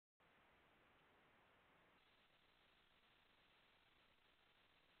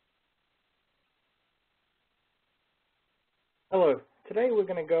Hello, today we're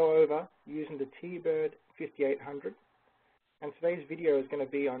going to go over using the TBERD 5800, and today's video is going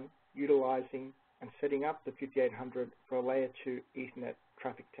to be on utilizing and setting up the 5800 for a layer 2 Ethernet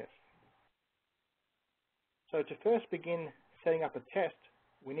traffic test. So to first begin setting up a test,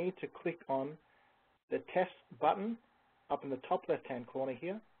 we need to click on the test button up in the top left hand corner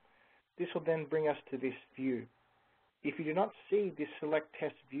here. This will then bring us to this view. If you do not see this select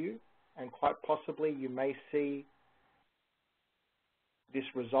test view, and quite possibly you may see this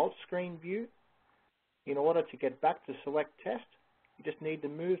results screen view, in order to get back to select test, you just need to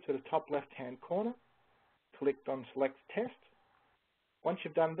move to the top left hand corner, click on select test. Once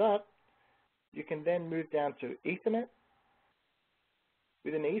you've done that, you can then move down to Ethernet.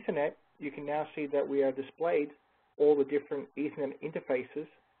 Within Ethernet, you can now see that we are displayed all the different Ethernet interfaces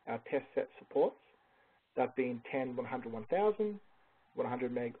our test set supports, that being 10, 100, 1000,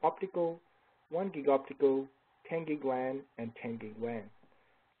 100 meg optical, 1 gig optical, 10 gig LAN, and 10 gig WAN.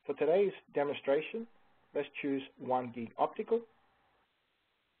 For today's demonstration, let's choose 1 gig optical.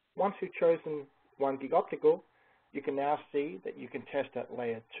 Once you've chosen 1 gig optical, you can now see that you can test at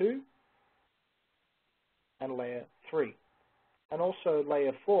layer 2 and layer 3, and also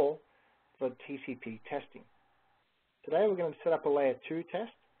layer 4 for TCP testing. Today we're going to set up a layer 2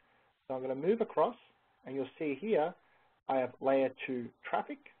 test, so I'm going to move across, and you'll see here I have layer 2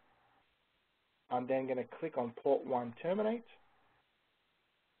 traffic. I'm then going to click on port 1 terminate.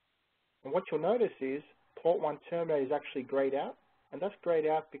 And what you'll notice is port 1 terminate is actually grayed out, and that's grayed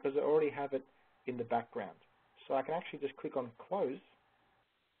out because I already have it in the background. So I can actually just click on close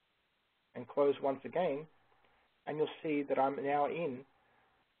and close once again, and you'll see that I'm now in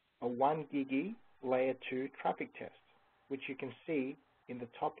a 1 gig layer 2 traffic test, which you can see in the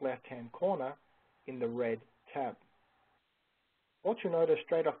top left hand corner in the red tab. What you'll notice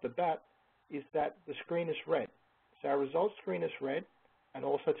straight off the bat is that the screen is red. So our results screen is red, and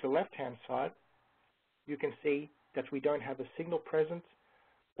also to the left-hand side, you can see that we don't have a signal present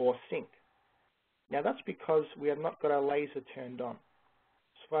or sync. Now that's because we have not got our laser turned on.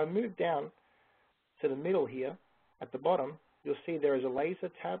 So if I move down to the middle here, at the bottom, you'll see there is a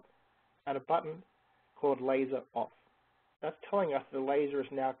laser tab and a button called laser off. That's telling us the laser is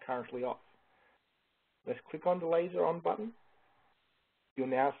now currently off. Let's click on the laser on button. You'll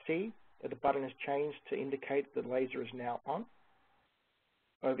now see that the button has changed to indicate the laser is now on.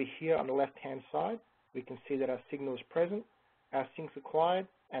 Over here on the left-hand side, we can see that our signal is present, our sync's acquired,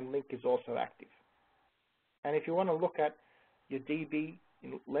 and link is also active. And if you want to look at your dB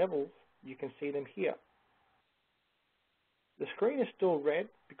levels, you can see them here. The screen is still red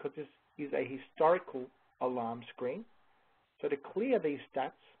because this is a historical alarm screen. So to clear these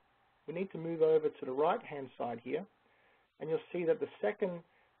stats, we need to move over to the right-hand side here, and you'll see that the second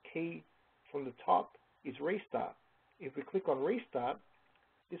key from the top is restart. If we click on restart,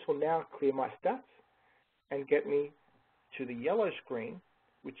 this will now clear my stats and get me to the yellow screen,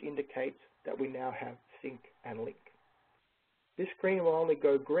 which indicates that we now have sync and link. This screen will only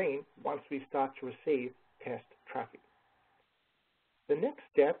go green once we start to receive test traffic. The next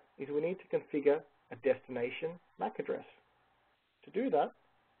step is we need to configure a destination MAC address. To do that,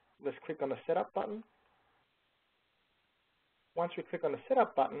 let's click on the setup button. Once we click on the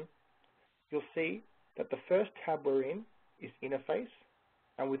setup button, you'll see that the first tab we're in is interface,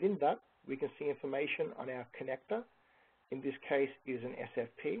 and within that we can see information on our connector. In this case is an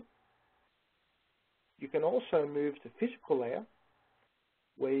SFP. You can also move to physical layer,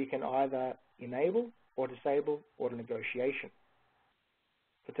 where you can either enable or disable auto negotiation.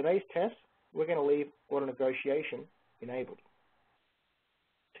 For today's test, we're going to leave auto negotiation enabled.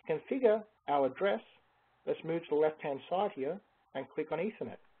 To configure our address, let's move to the left-hand side here and click on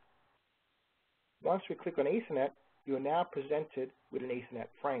Ethernet. Once we click on Ethernet, you are now presented with an Ethernet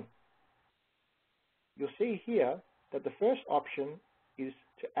frame. You'll see here that the first option is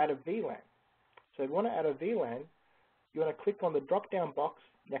to add a VLAN. So if you want to add a VLAN, you want to click on the drop-down box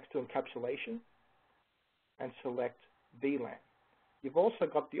next to encapsulation and select VLAN. You've also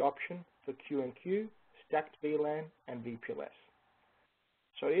got the option for Q&Q, stacked VLAN, and VPLS.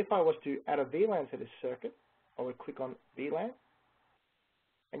 So if I was to add a VLAN to this circuit, I would click on VLAN,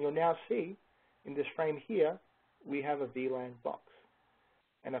 and you'll now see in this frame here, we have a VLAN box.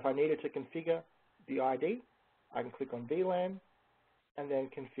 And if I needed to configure the ID, I can click on VLAN and then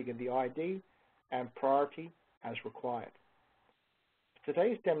configure the ID and priority as required. For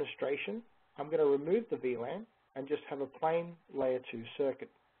today's demonstration, I'm going to remove the VLAN and just have a plain layer 2 circuit.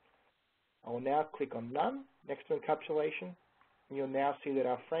 I will now click on None next to encapsulation, and you'll now see that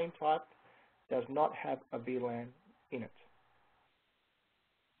our frame type does not have a VLAN in it.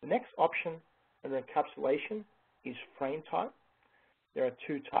 The next option under encapsulation is frame type. there are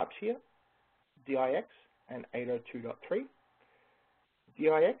two types here, DIX and 802.3.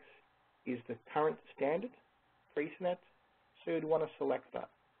 DIX is the current standard FreeSNet, so you'd want to select that.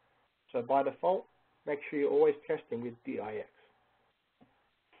 So by default, make sure you're always testing with DIX.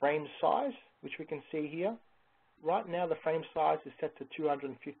 Frame size, which we can see here, right now the frame size is set to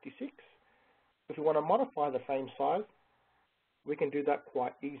 256. If we want to modify the frame size, we can do that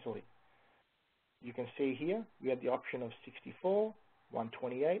quite easily. You can see here we have the option of 64,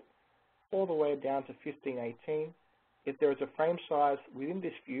 128, all the way down to 1518. If there is a frame size within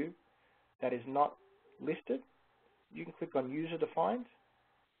this view that is not listed, you can click on User Defined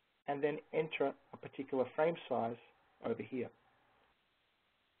and then enter a particular frame size over here.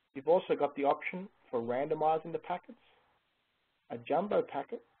 You've also got the option for randomizing the packets, a jumbo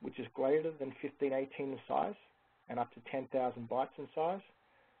packet, which is greater than 1518 in size and up to 10,000 bytes in size,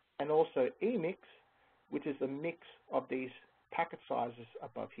 and also emix, which is the mix of these packet sizes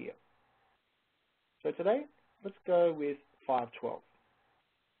above here. So today, let's go with 512.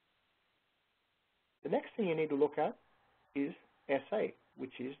 The next thing you need to look at is SA,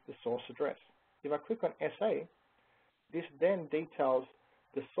 which is the source address. If I click on SA, this then details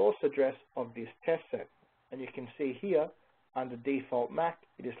the source address of this test set. And you can see here, under default MAC,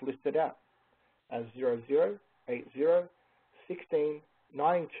 it is listed out as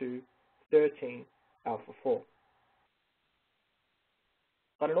 0080169213 alpha 4.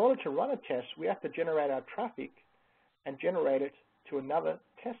 But in order to run a test, we have to generate our traffic and generate it to another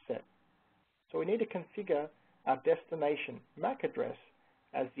test set. So we need to configure our destination MAC address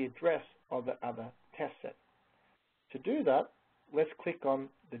as the address of the other test set. To do that, let's click on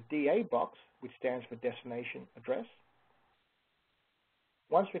the DA box, which stands for destination address.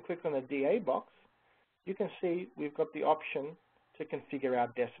 Once we click on the DA box, you can see we've got the option to configure our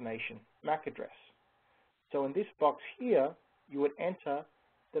destination MAC address. So in this box here, you would enter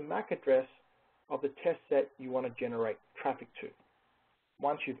the MAC address of the test set you want to generate traffic to.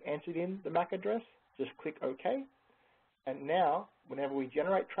 Once you've entered in the MAC address, just click OK. And now, whenever we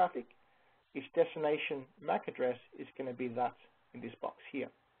generate traffic, its destination MAC address is going to be that in this box here.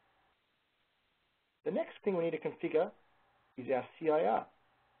 The next thing we need to configure is our CIR.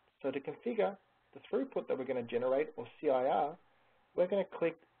 So to configure the throughput that we're going to generate, or CIR, we're going to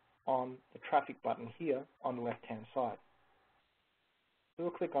click on the traffic button here on the left-hand side. So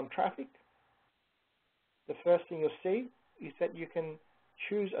we'll click on traffic. The first thing you'll see is that you can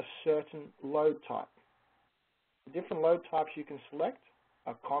choose a certain load type. The different load types you can select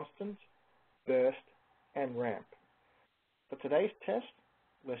are constant, burst, and ramp. For today's test,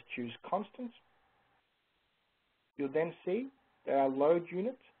 let's choose constant. You'll then see that our load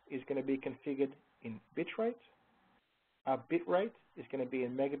unit is going to be configured in bit rate. Our bit rate is going to be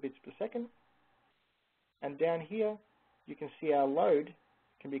in megabits per second. And down here, you can see our load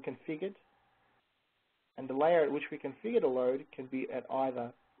can be configured, and the layer at which we configure the load can be at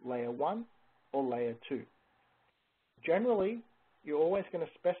either layer 1 or layer 2. Generally, you're always going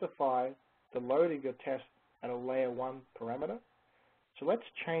to specify the load of your test at a layer 1 parameter. So let's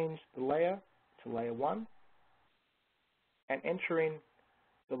change the layer to layer 1 and enter in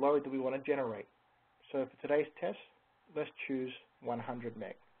the load that we want to generate. So for today's test, let's choose 100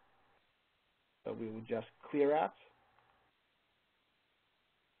 meg. So we will just clear out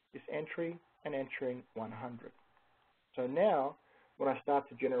this entry and entering 100. So now, when I start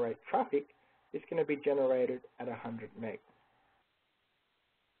to generate traffic, it's going to be generated at 100 meg.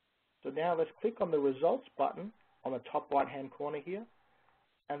 So now let's click on the results button on the top right-hand corner here,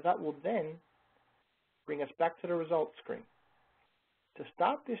 and that will then bring us back to the results screen. To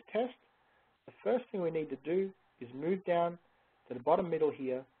start this test, the first thing we need to do is move down to the bottom middle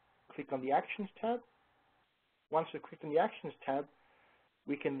here, click on the Actions tab. Once we click on the Actions tab,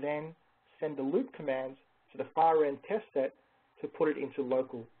 we can then send the loop commands to the far end test set to put it into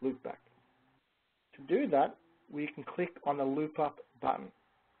local loopback. To do that, we can click on the loop up button.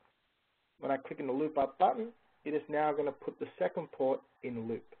 When I click on the loop up button, it is now going to put the second port in the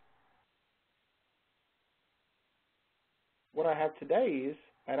loop. What I have today is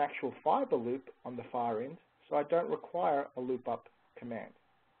an actual fiber loop on the far end, so I don't require a loop up command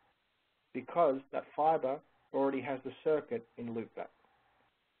because that fiber already has the circuit in loopback.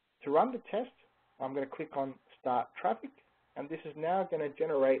 To run the test, I'm going to click on Start Traffic, and this is now going to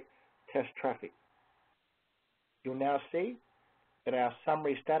generate test traffic. You'll now see that our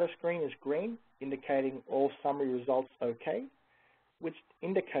summary status screen is green, indicating all summary results okay, which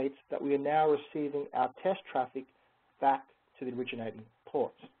indicates that we are now receiving our test traffic back to the originating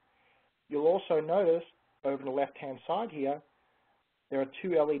ports. You'll also notice over on the left-hand side here, there are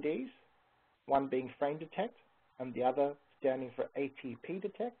two LEDs, one being frame detect and the other standing for ATP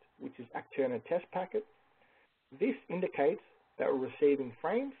detect, which is Acturna test packet. This indicates that we're receiving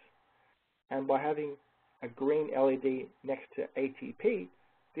frames, and by having a green LED next to ATP,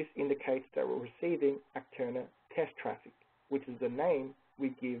 this indicates that we're receiving Acturna test traffic, which is the name we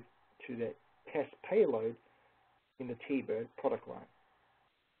give to the test payload in the TBERD product line.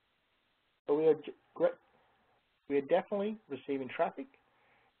 So we are definitely receiving traffic.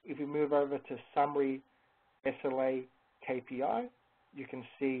 If we move over to summary SLA KPI, you can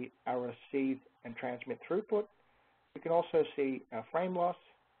see our receive and transmit throughput. You can also see our frame loss,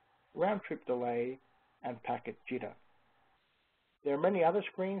 round trip delay, and packet jitter. There are many other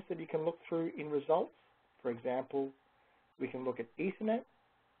screens that you can look through in results. For example, we can look at Ethernet,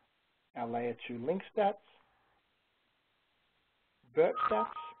 our layer 2 link stats, BERT stats,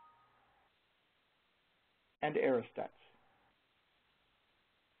 and error stats.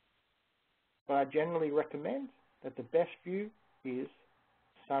 But I generally recommend that the best view is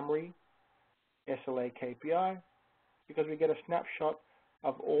summary SLA KPI, because we get a snapshot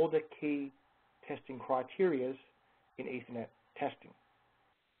of all the key testing criteria in Ethernet testing.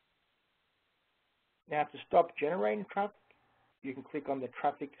 Now, to stop generating traffic, you can click on the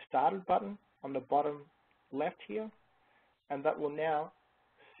traffic started button on the bottom left here, and that will now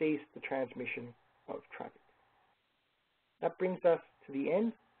cease the transmission of traffic. That brings us to the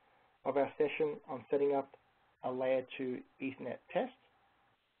end of our session on setting up a layer 2 Ethernet test.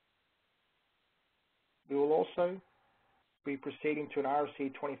 We will also be proceeding to an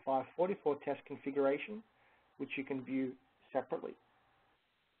RFC 2544 test configuration, which you can view separately.